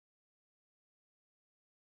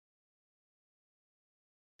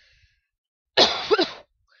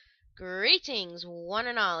Greetings, one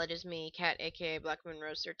and all. It is me, Cat, aka Black Moon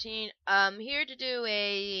Rose 13. Here to do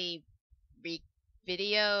a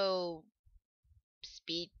video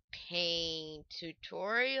speed paint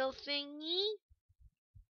tutorial thingy?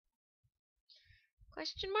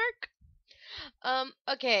 Question mark?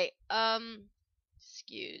 Okay,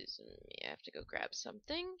 excuse me, I have to go grab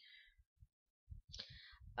something.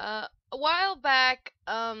 A while back,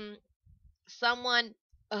 someone,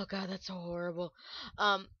 oh god, that's so horrible,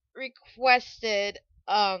 requested,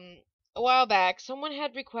 a while back, someone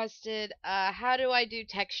had requested, how do I do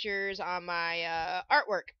textures on my,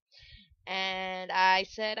 artwork? And I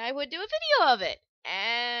said I would do a video of it.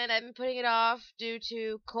 And I've been putting it off due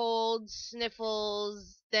to colds,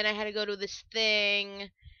 sniffles, then I had to go to this thing,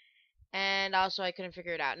 and also I couldn't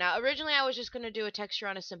figure it out. Now, originally I was just going to do a texture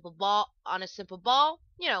on a simple ball,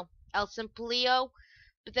 you know, El Simplio.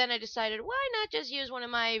 But then I decided, why not just use one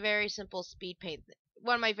of my very simple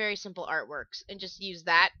one of my very simple artworks, and just use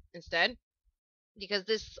that instead, because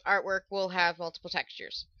this artwork will have multiple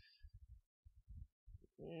textures.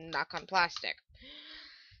 Knock on plastic.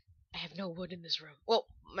 I have no wood in this room. Well,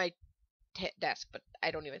 my desk, but I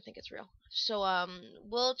don't even think it's real. So,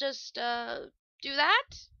 we'll just, do that.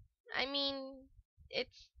 I mean,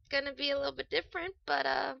 it's gonna be a little bit different, but,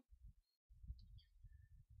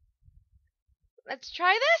 let's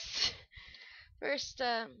try this. First,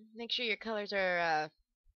 make sure your colors are,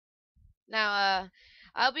 now,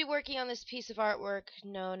 I'll be working on this piece of artwork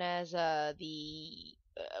known as, well,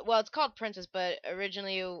 it's called Princess, but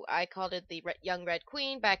originally I called it the Young Red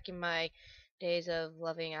Queen back in my days of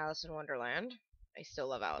loving Alice in Wonderland. I still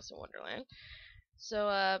love Alice in Wonderland.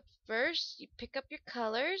 So, first, you pick up your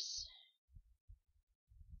colors,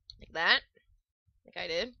 like that, like I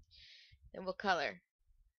did. Then we'll color.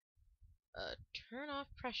 Turn off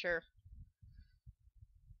pressure.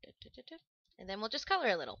 And then we'll just color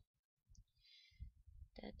a little.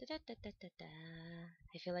 I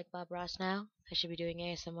feel like Bob Ross now. I should be doing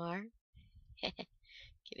ASMR.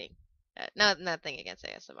 Kidding. No, nothing against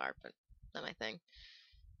ASMR, but not my thing.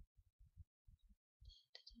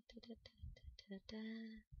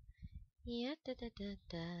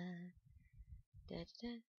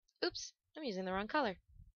 Oops, I'm using the wrong color.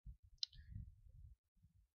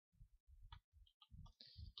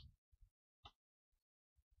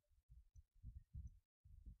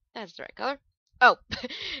 That's the right color. Oh,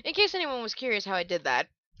 in case anyone was curious how I did that.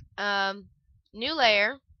 New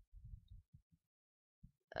layer.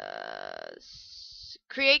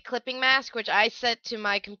 Create clipping mask, which I set to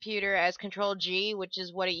my computer as Control G, which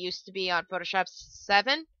is what it used to be on Photoshop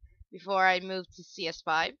 7 before I moved to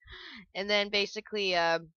CS5. And then basically,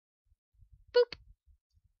 boop,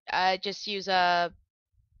 I just use a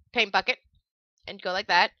paint bucket and go like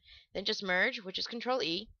that. Then just merge, which is Control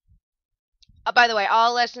E. By the way,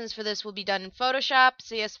 all lessons for this will be done in Photoshop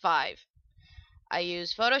CS5. I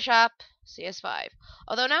use Photoshop CS5.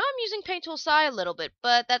 Although now I'm using Paint Tool Sai a little bit,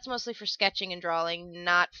 but that's mostly for sketching and drawing,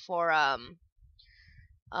 not for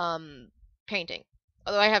painting.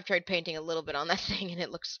 Although I have tried painting a little bit on that thing and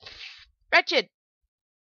it looks wretched.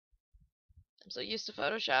 I'm so used to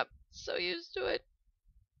Photoshop. So used to it.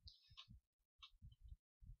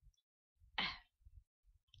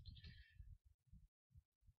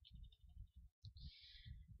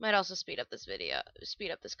 Might also speed up this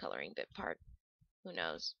coloring bit part. Who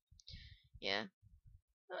knows? Yeah.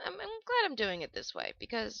 I'm glad I'm doing it this way,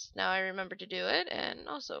 because now I remember to do it, and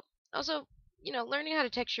also, you know, learning how to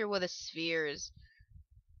texture with a sphere is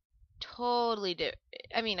totally different.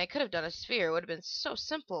 I mean, I could have done a sphere. It would have been so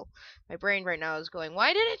simple. My brain right now is going,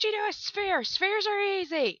 why didn't you do a sphere? Spheres are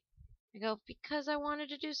easy. I go, because I wanted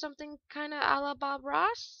to do something kind of a la Bob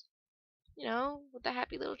Ross. You know, with the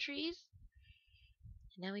happy little trees.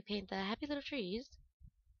 And now we paint the happy little trees.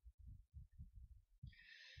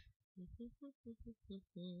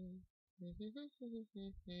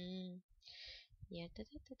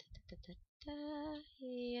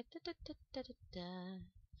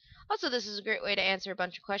 Also, this is a great way to answer a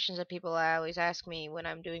bunch of questions that people always ask me when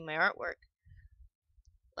I'm doing my artwork.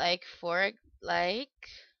 Like,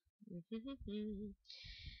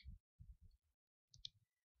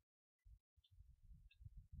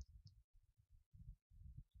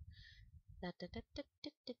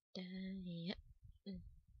 yeah.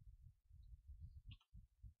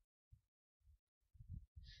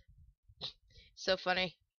 So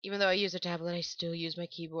funny. Even though I use a tablet, I still use my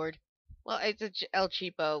keyboard. Well, it's a El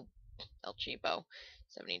Cheapo,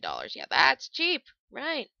 $70. Yeah, that's cheap,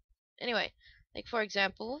 right? Anyway, like for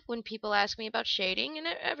example, when people ask me about shading and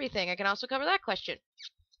everything, I can also cover that question.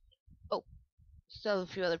 Oh, still a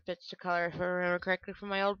few other bits to color if I remember correctly from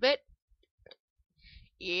my old bit.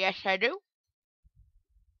 Yes, I do.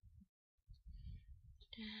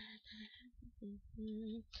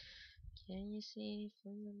 Can you see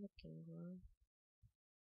from the looking glass?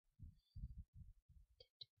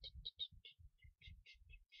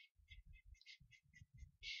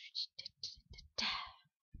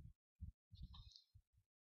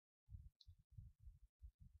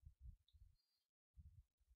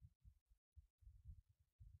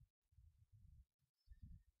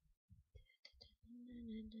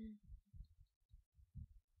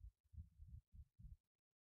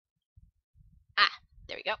 Ah,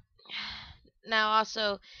 there we go. Now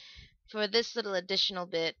also, for this little additional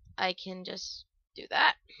bit, I can just do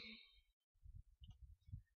that.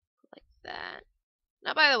 Like that.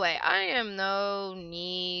 Now, by the way, I am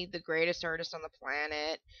the greatest artist on the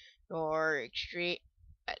planet, nor extreme,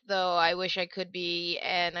 though I wish I could be,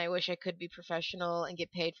 and I wish I could be professional and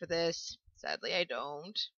get paid for this. Sadly, I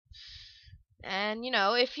don't. And,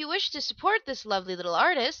 if you wish to support this lovely little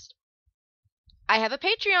artist, I have a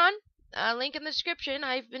Patreon. Link in the description.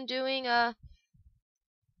 I've been doing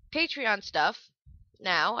Patreon stuff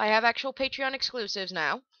now. I have actual Patreon exclusives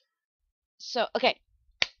now. So, okay.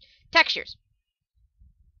 Textures.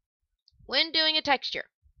 When doing a texture,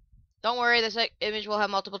 don't worry, this image will have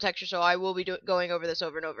multiple textures, so I will be going over this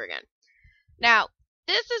over and over again. Now,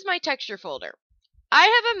 this is my texture folder. I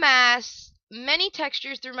have amassed many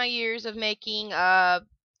textures through my years of making,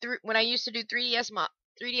 when I used to do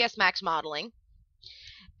 3ds Max modeling.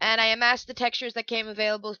 And I amassed the textures that came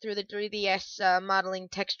available through the 3ds modeling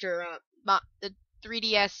texture, the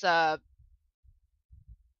 3ds,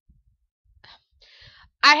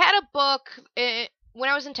 I had a book, when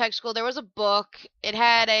I was in tech school, there was a book. It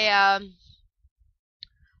had a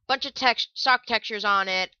bunch of stock textures on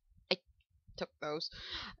it. I took those.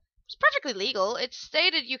 It's perfectly legal. It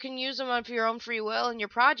stated you can use them for your own free will in your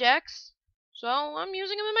projects. So I'm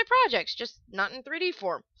using them in my projects, just not in 3D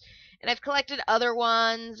form. And I've collected other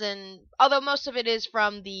ones, and although most of it is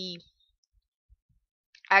from the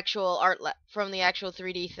actual from the actual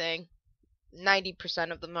 3D thing,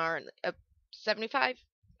 90% of them are 75.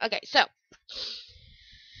 Okay, so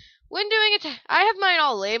when doing it, I have mine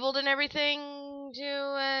all labeled and everything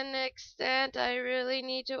to an extent. I really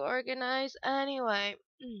need to organize anyway.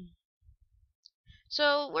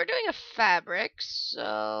 So we're doing a fabric.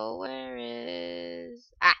 So where is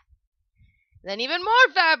then even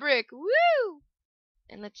more fabric. Woo!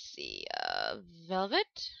 And let's see,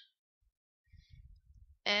 velvet.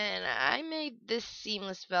 And I made this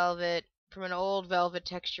seamless velvet from an old velvet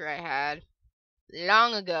texture I had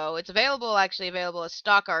long ago. It's actually available as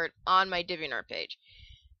stock art on my DeviantArt page.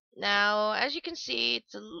 Now, as you can see,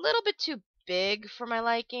 it's a little bit too big for my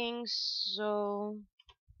liking, so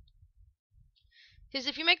because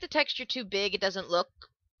if you make the texture too big, it doesn't look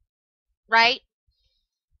right.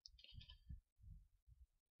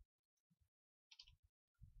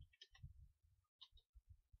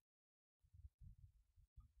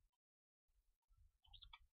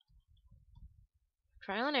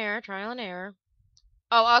 Trial and error, trial and error.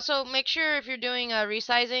 Oh, also make sure if you're doing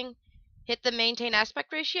resizing, hit the maintain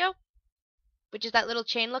aspect ratio, which is that little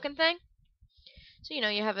chain looking thing. So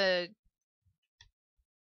you have a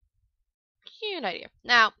cute idea.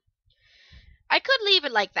 Now, I could leave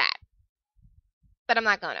it like that, but I'm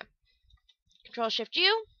not gonna. Control Shift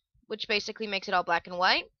U, which basically makes it all black and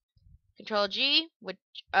white. Control G, which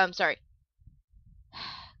sorry.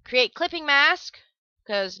 Create clipping mask,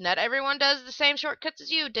 because not everyone does the same shortcuts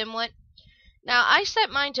as you, dimwit. Now, I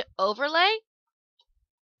set mine to overlay,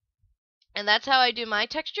 and that's how I do my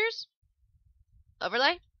textures.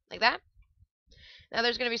 Overlay, like that. Now,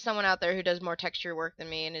 there's going to be someone out there who does more texture work than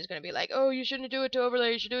me, and is going to be like, oh, you shouldn't do it to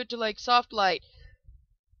overlay, you should do it to, like, soft light.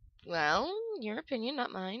 Well, your opinion,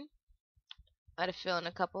 not mine. I had to fill in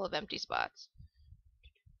a couple of empty spots.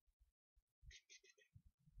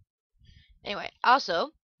 Anyway, I'm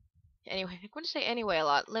going to say anyway a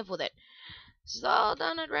lot, live with it. This is all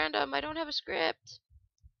done at random, I don't have a script.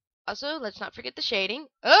 Also, let's not forget the shading.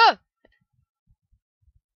 There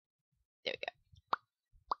we go.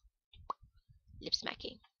 Lip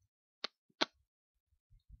smacking.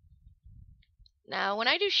 Now, when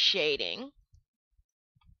I do shading,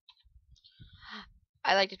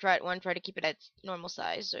 I like to try to keep it at normal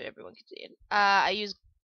size so everyone can see it. I use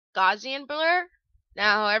Gaussian blur.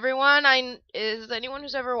 Now, anyone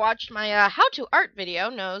who's ever watched my how to art video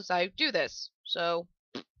knows I do this. So,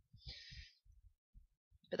 but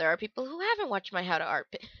there are people who haven't watched my how to art.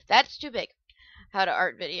 That's too big. How to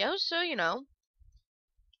art videos. So 5,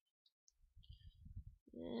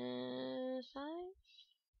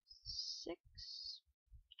 6,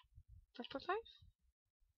 5.5,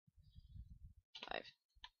 5.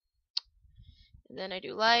 And then I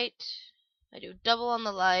do light. I do double on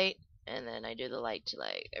the light. And then I do the light to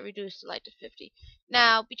light. I reduce the light to 50.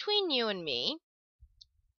 Now, between you and me,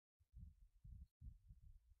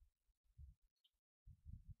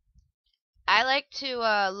 I like to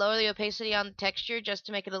lower the opacity on the texture just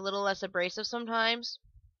to make it a little less abrasive sometimes.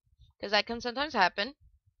 Because that can sometimes happen.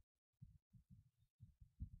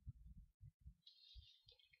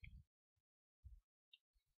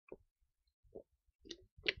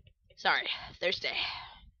 Sorry, Thursday.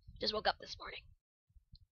 Just woke up this morning.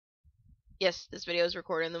 Yes, this video is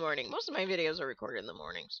recorded in the morning. Most of my videos are recorded in the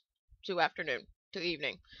mornings. To afternoon. To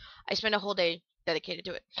evening. I spend a whole day dedicated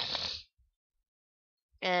to it.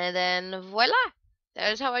 And then voila!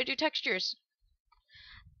 That is how I do textures.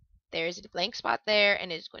 There's a blank spot there,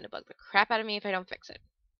 and it's going to bug the crap out of me if I don't fix it.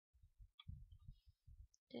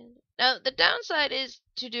 Now, the downside is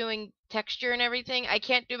to doing texture and everything. I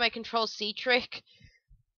can't do my Control-C trick.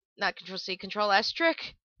 Not Control-C, Control-S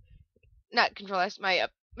trick. Not Control-S, my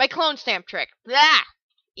clone stamp trick. Blah!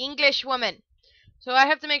 English woman. So I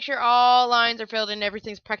have to make sure all lines are filled in and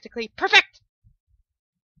everything's practically perfect!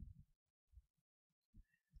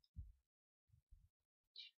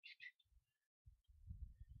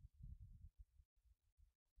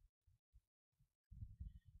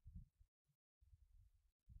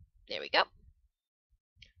 There we go.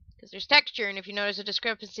 Because there's texture, and if you notice a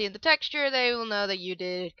discrepancy in the texture, they will know that you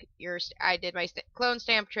did I did my clone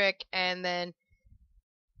stamp trick, and then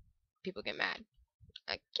people get mad.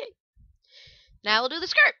 Okay. Now we'll do the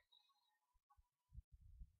skirt.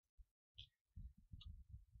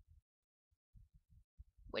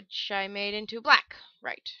 Which I made into black.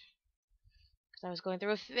 Right. Because I was going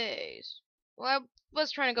through a phase. Well, I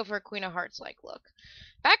was trying to go for a Queen of Hearts-like look.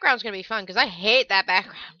 Background's going to be fun, because I hate that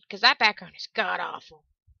background. Because that background is god-awful.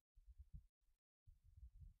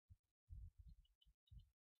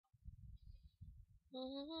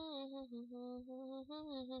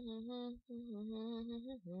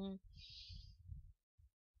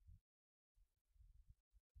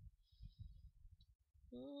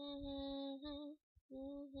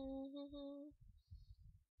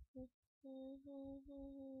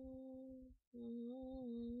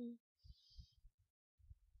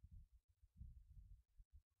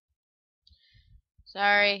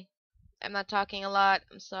 Sorry, I'm not talking a lot.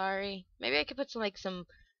 I'm sorry. Maybe I could put some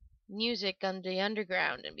music on the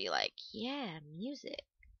underground and be like, yeah, music.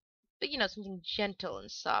 But you know, something gentle and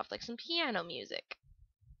soft, like some piano music.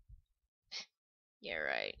 Yeah,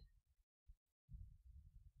 right.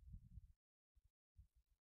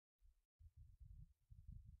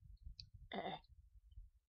 I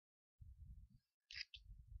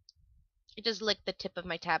just licked the tip of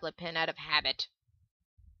my tablet pen out of habit.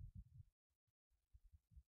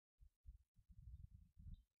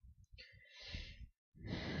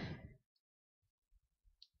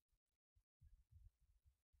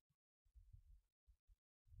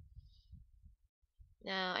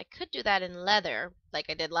 Now, I could do that in leather, like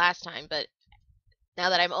I did last time, but now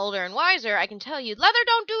that I'm older and wiser, I can tell you, leather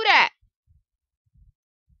don't do that!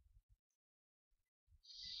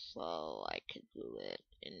 So, I could do it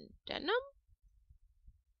in denim?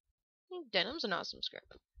 I think denim's an awesome skirt.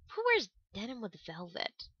 Who wears denim with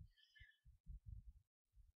velvet?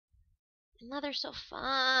 And leather's so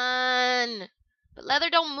fun! But leather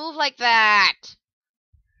don't move like that!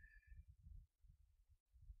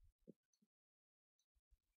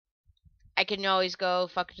 I can always go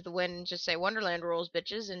fuck to the wind and just say Wonderland rules,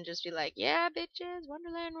 bitches, and just be like, yeah, bitches,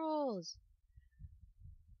 Wonderland rules.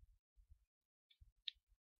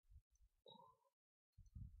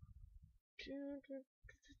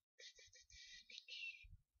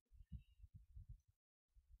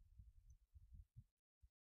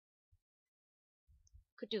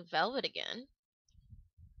 Could do velvet again.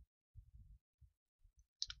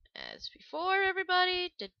 As before,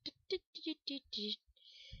 everybody.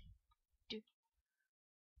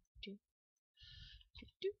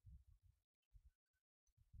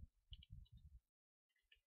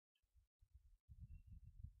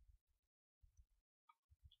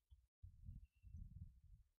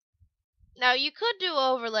 Now, you could do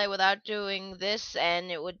overlay without doing this, and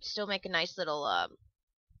it would still make a nice little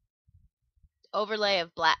overlay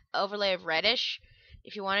of reddish.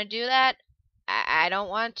 If you want to do that, I don't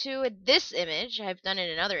want to with this image. I've done it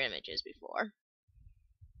in other images before. I'm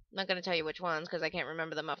not going to tell you which ones because I can't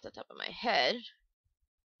remember them off the top of my head.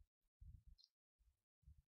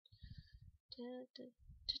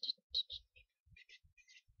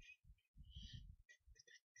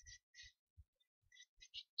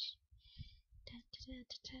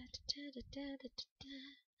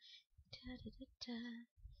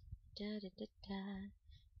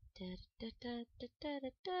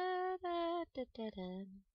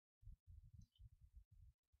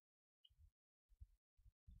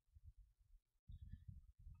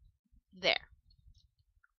 There.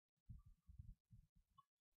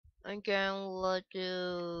 I'm going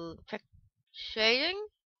to do shading.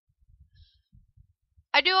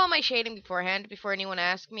 I do all my shading beforehand, before anyone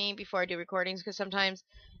asks me, before I do recordings, because sometimes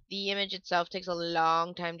the image itself takes a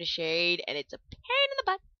long time to shade, and it's a pain in the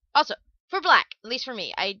butt. Also, for black, at least for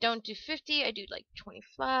me, I don't do 50, I do like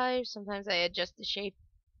 25. Sometimes I adjust the shade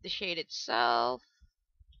itself.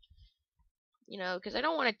 You know, because I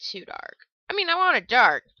don't want it too dark. I mean, I want it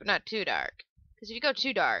dark, but not too dark. Because if you go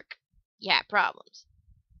too dark, you have problems.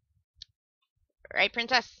 Right,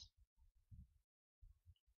 princess?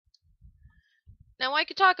 Now, I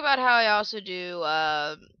could talk about how I also do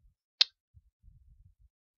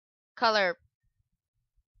color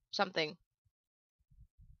something.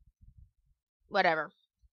 Whatever.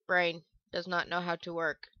 Brain does not know how to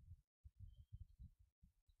work.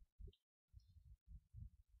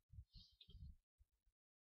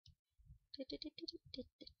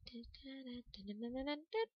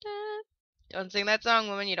 Don't sing that song,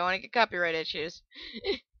 woman. You don't want to get copyright issues.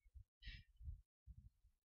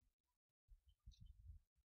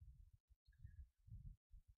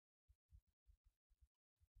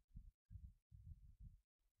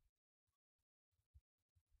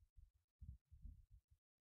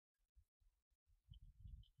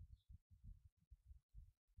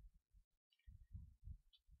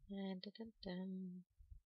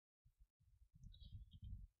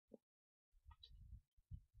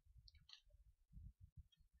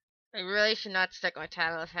 I really should not stick my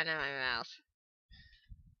tablet pen in my mouth.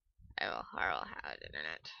 Horrible have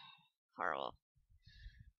internet. Horrible.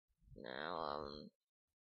 Now,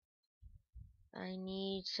 I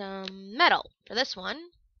need some metal for this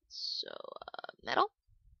one. So, metal.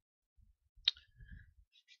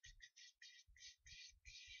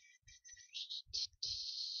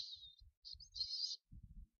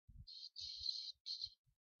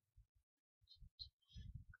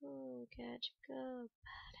 Go, catch, go.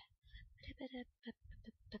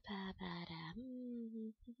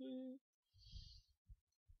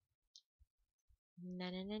 Na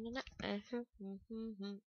na na na na.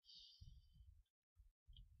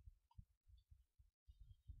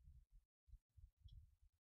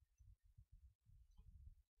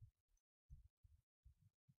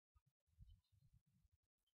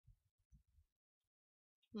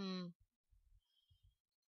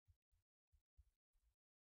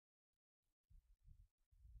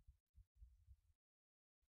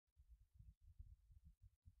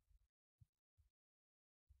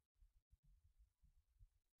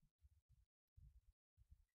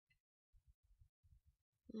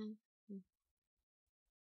 Hmm. Hmm.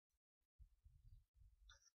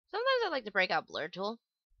 Sometimes I like to break out blur tool.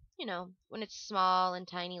 You know, when it's small and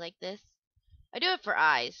tiny like this. I do it for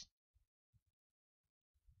eyes.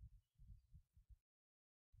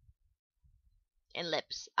 And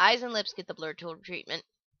lips. Eyes and lips get the blur tool treatment.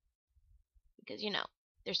 Because, you know,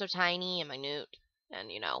 they're so tiny and minute.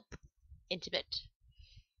 And, you know, intimate.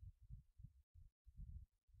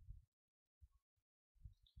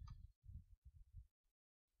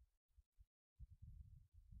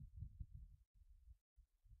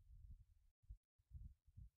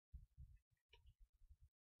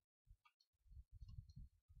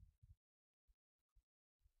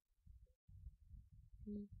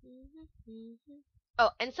 Oh,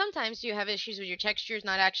 and sometimes you have issues with your textures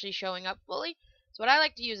not actually showing up fully. So what I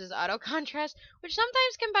like to use is auto contrast, which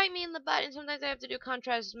sometimes can bite me in the butt, and sometimes I have to do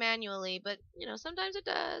contrast manually. But you know, sometimes it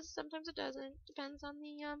does, sometimes it doesn't. Depends on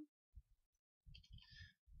the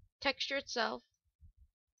texture itself.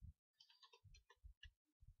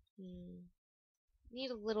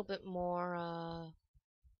 Need a little bit more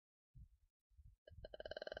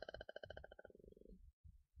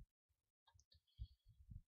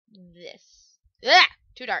this. Ah,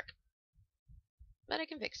 too dark. But I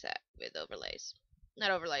can fix that with overlays.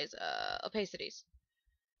 Not overlays, opacities.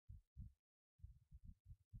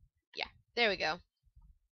 Yeah, there we go.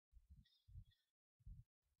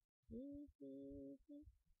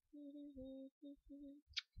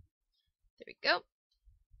 There we go.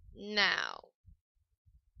 Now.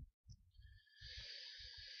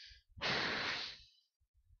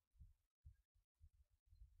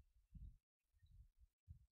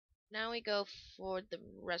 Now we go for the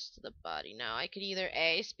rest of the body. Now I could either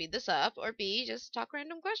A, speed this up, or B, just talk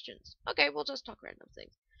random questions. Okay, we'll just talk random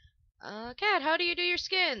things. Cat, how do you do your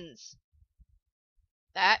skins?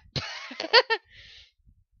 That.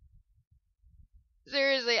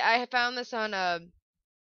 Seriously, I found this on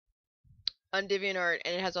on DeviantArt,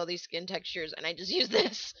 and it has all these skin textures, and I just use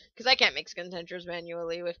this because I can't make skin textures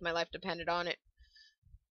manually if my life depended on it.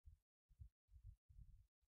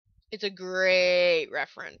 It's a great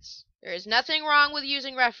reference. There is nothing wrong with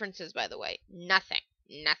using references, by the way. Nothing.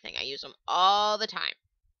 Nothing. I use them all the time.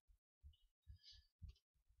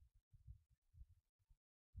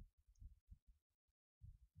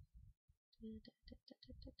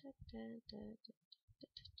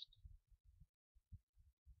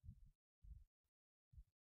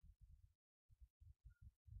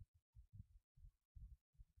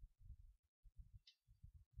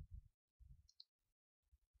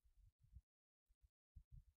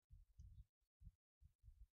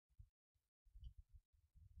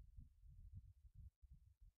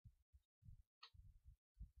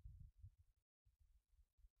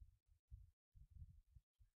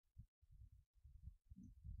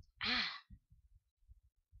 Ah.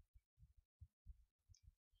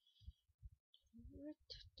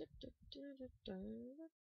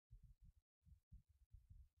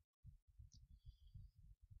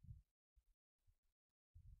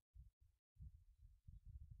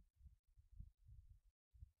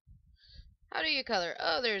 How do you color?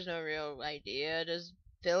 Oh, there's no real idea. Just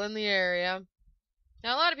fill in the area.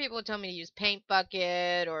 Now, a lot of people would tell me to use Paint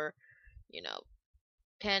Bucket or, you know,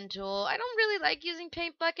 pen tool. I don't really like using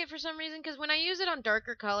Paint Bucket for some reason because when I use it on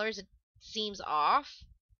darker colors, it seems off.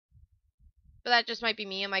 But that just might be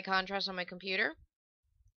me and my contrast on my computer,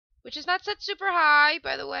 which is not set super high,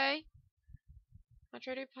 by the way.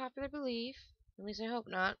 Contrary to popular belief. At least I hope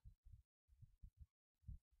not.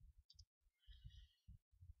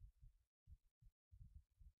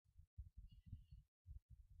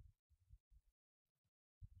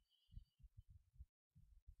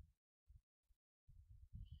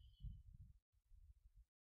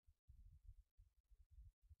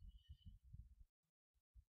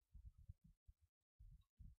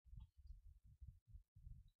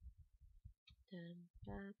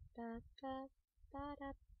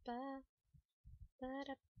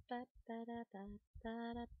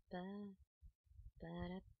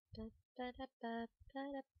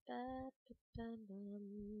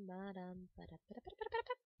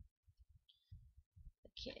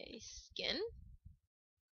 Okay, skin.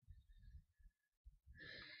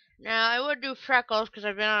 Now, I would do freckles because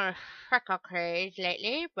I've been on a freckle craze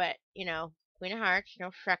lately, but, you know, Queen of Hearts,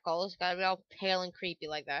 no freckles. Gotta be all pale and creepy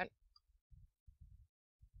like that.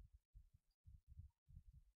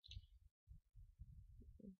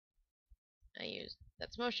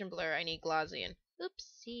 That's motion blur. I need Gaussian.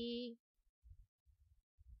 Oopsie.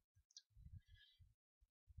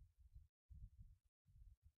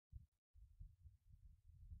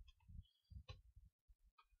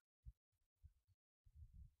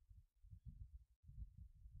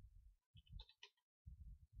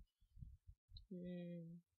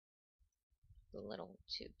 A little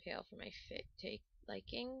too pale for my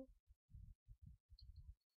liking.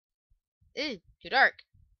 Ew, too dark.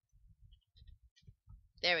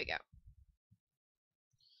 There we go.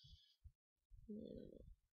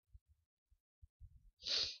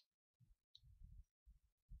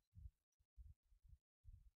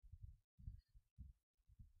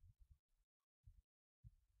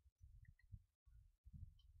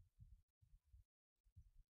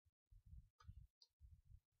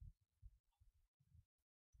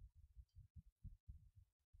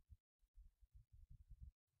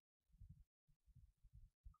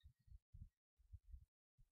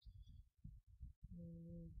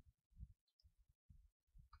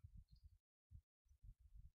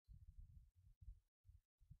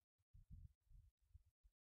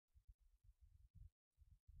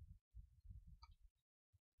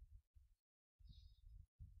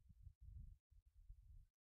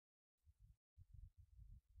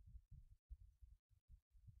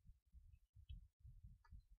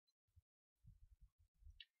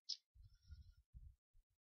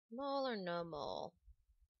 Mole or no mole?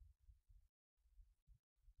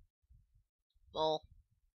 Mole.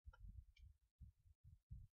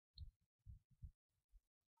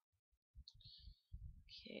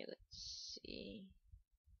 Okay, let's see.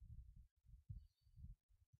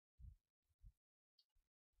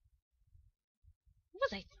 What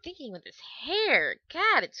was I thinking with this hair?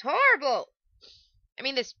 God, it's horrible. I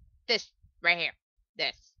mean, this right here.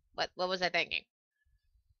 This. What was I thinking?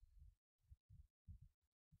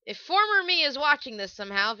 If former me is watching this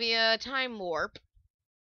somehow via time warp,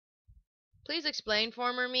 please explain,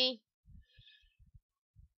 former me.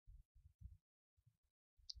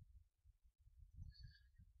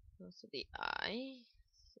 Also the eye.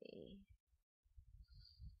 Let's see.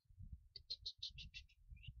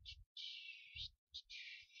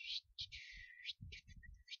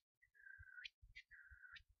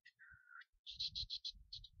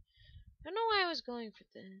 was going for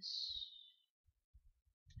this.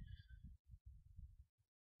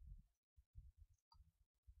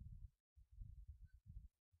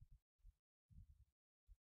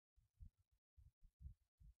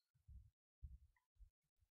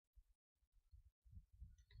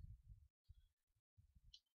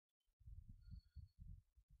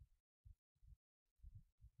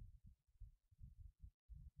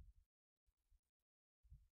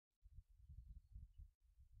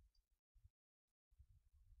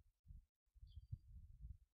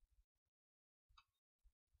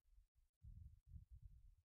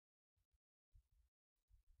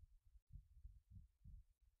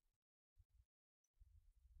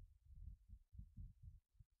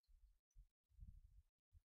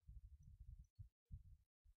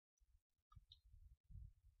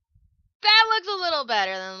 That looks a little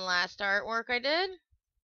better than the last artwork I did.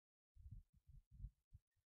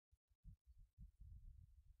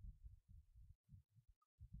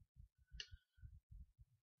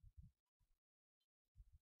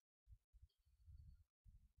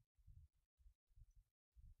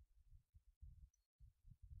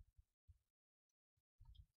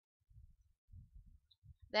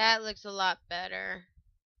 That looks a lot better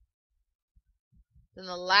than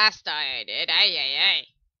the last eye I did. Ay, ay, ay.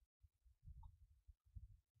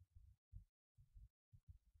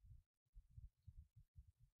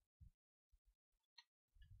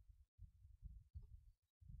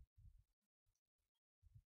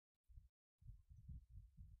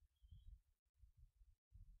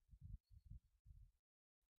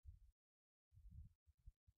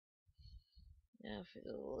 Now for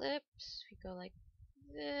the lips, we go like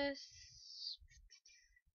this.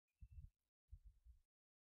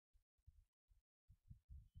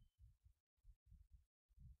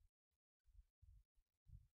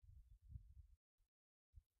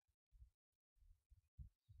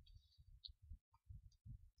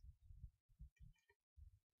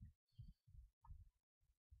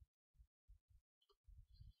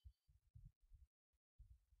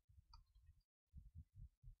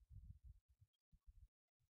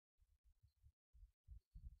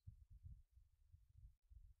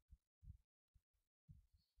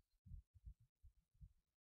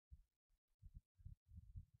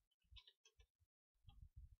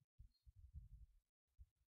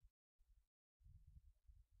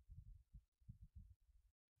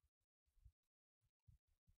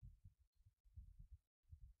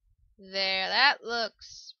 There, that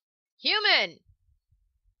looks human.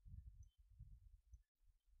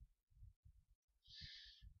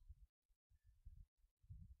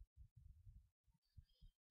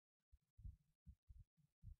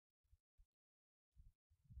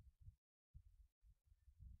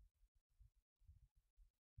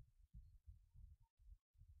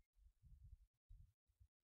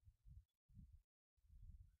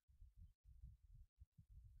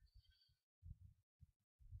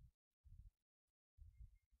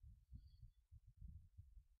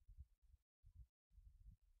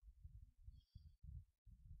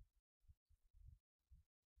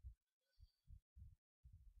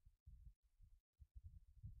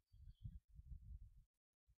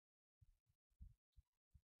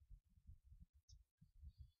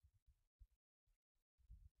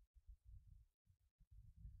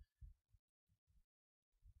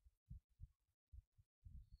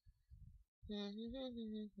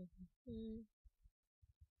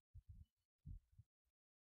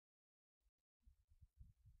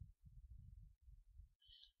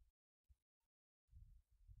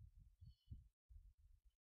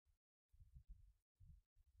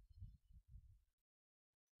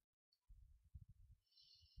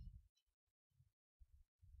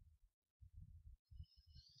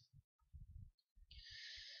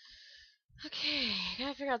 Okay,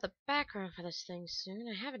 gotta figure out the background for this thing soon.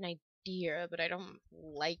 I have an idea, but I don't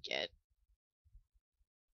like it.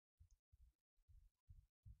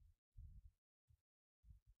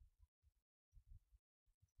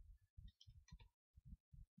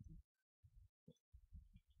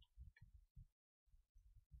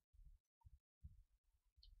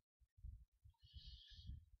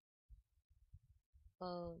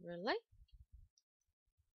 Overlay.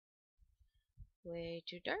 Way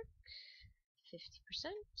too dark. 50%.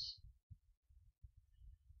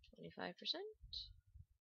 25%.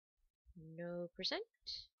 No percent.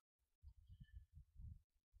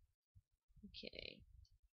 Okay.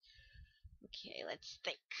 Okay, let's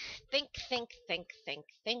think. Think, think, think, think,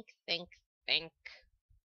 think, think, think.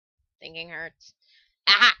 Thinking hurts.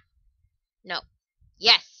 Aha! No.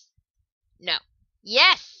 Yes! No.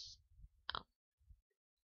 Yes! Oh.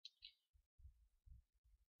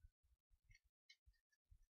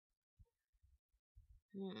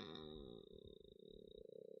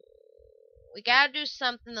 We gotta do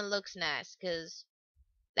something that looks nice, cause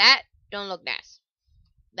that don't look nice.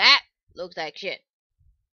 That looks like shit.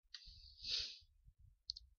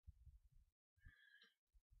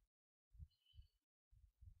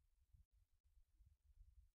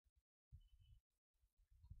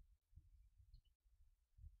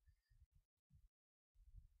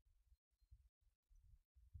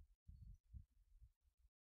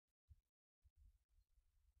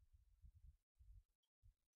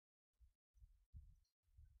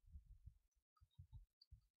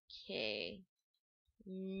 Okay.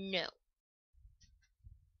 No.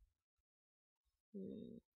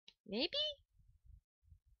 Maybe?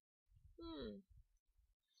 Hmm.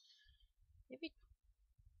 Maybe.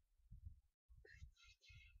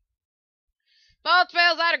 Both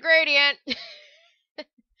fails out of gradient.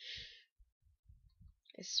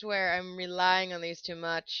 I swear I'm relying on these too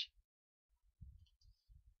much.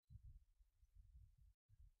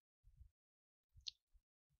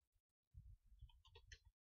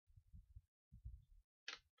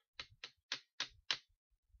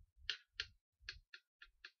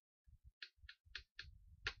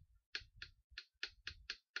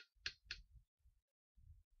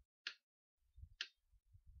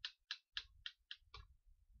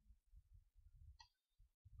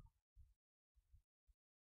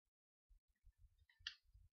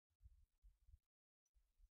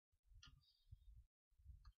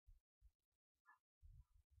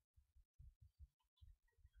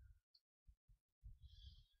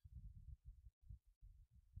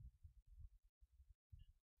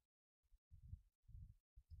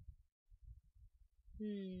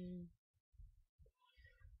 Hmm.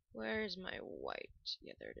 Where's my white?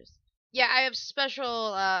 Yeah, there it is. Yeah, I have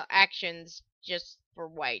special actions just for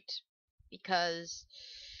white because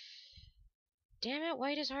damn it,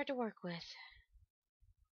 white is hard to work with.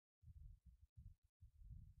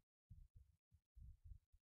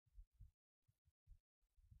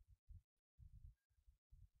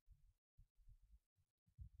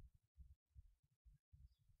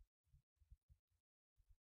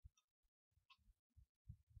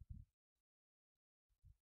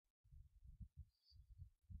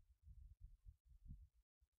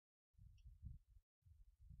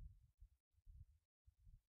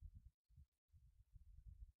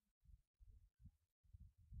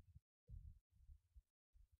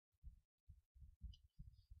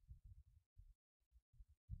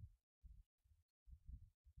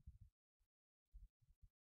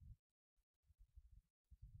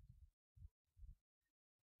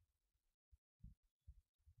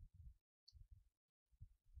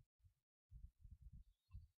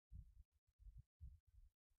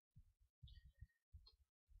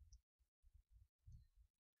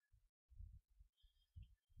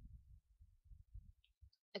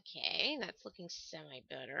 Okay, that's looking semi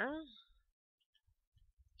better.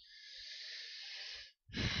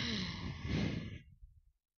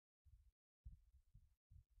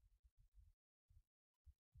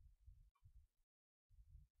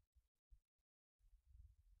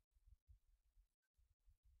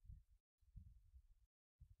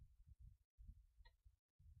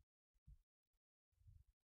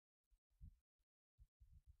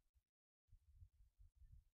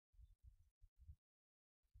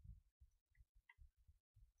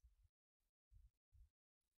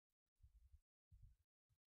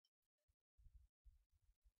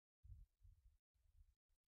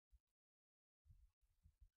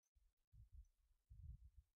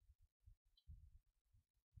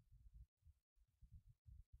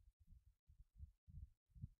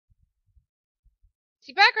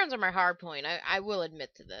 See, backgrounds are my hard point. I will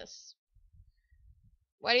admit to this.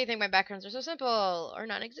 Why do you think my backgrounds are so simple or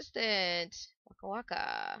non-existent? Waka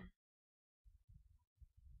waka.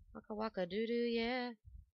 Waka waka doo doo, yeah.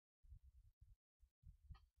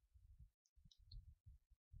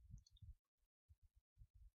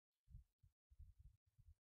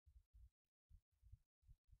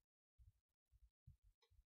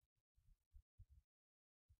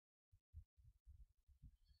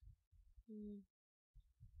 Hmm.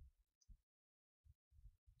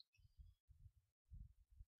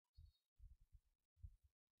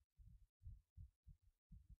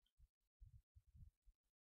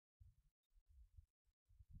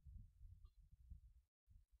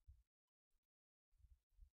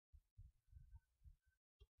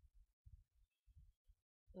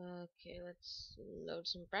 Okay, let's load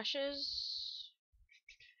some brushes.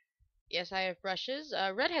 Yes, I have brushes.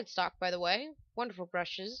 Red headstock, by the way. Wonderful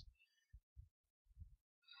brushes.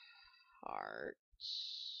 Heart.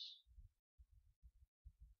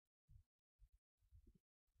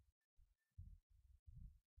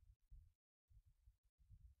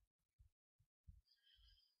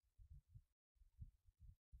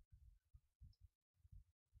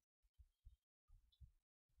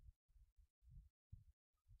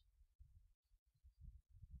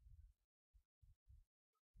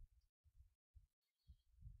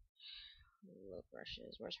 load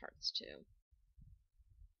brushes. Where's hearts too?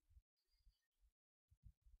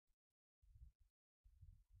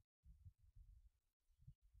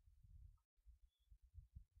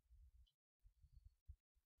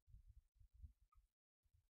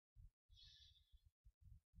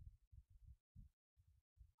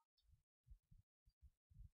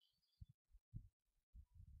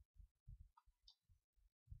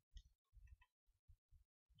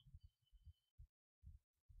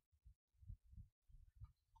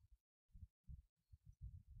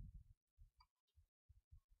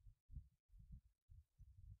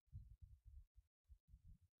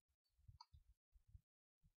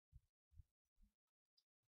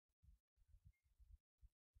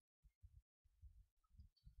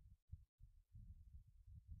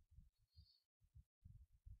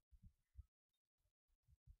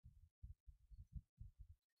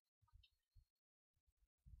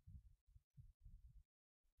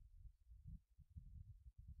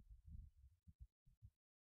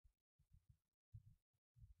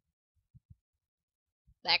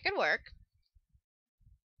 That could work.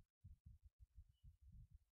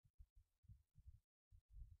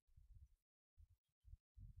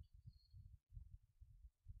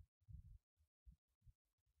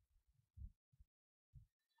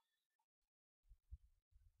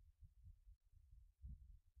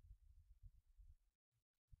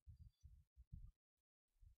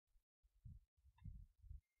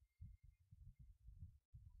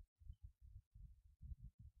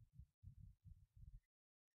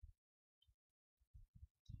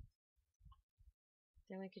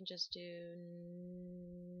 Then we can just do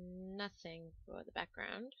nothing for the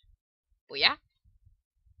background. Booyah!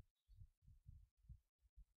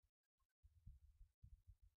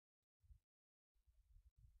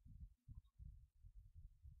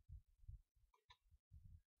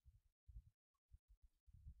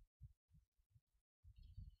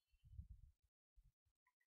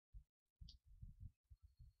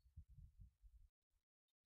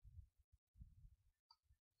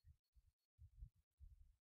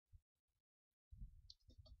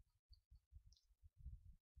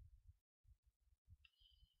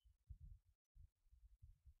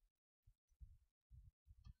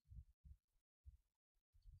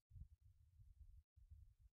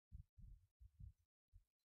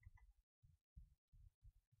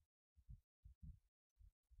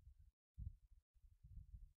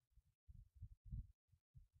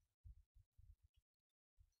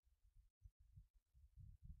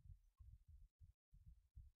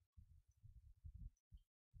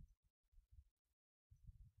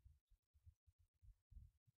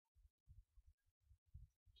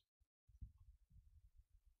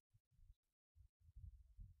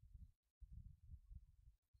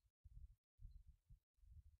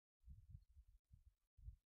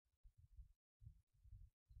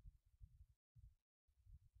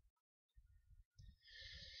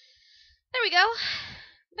 There we go.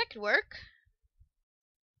 That could work.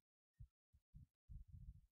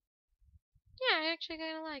 Yeah, I actually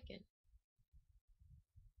kind of like it.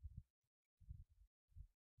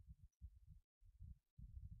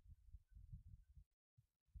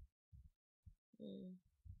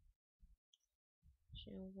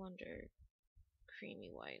 She'll wonder. Creamy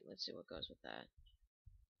white. Let's see what goes with that.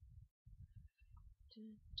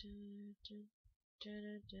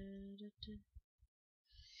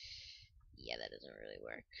 Yeah, that doesn't really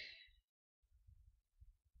work.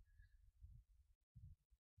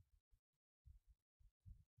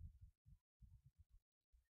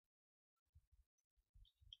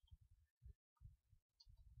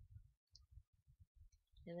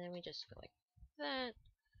 And then we just go like that.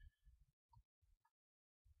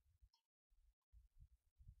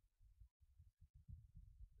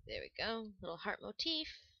 There we go. Little heart motif.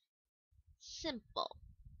 Simple.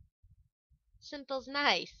 Simple's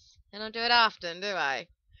nice. I don't do it often, do I?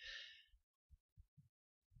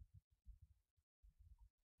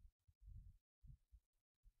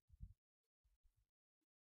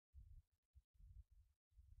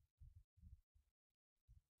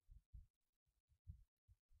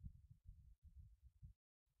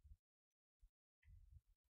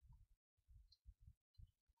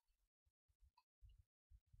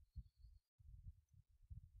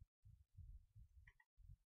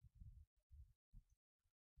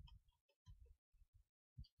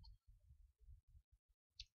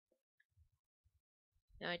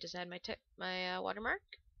 Now I just add my watermark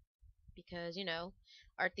because you know,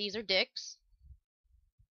 art these are dicks.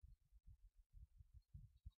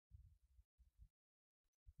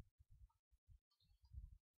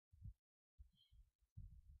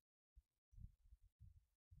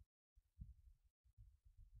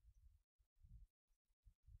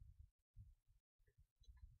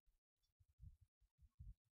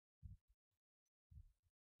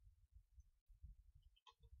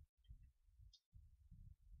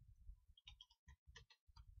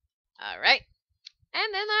 Alright.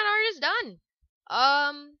 And then that art is done.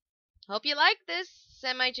 Hope you like this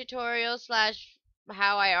semi-tutorial slash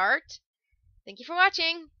how I art. Thank you for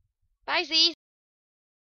watching. Bye, Z's.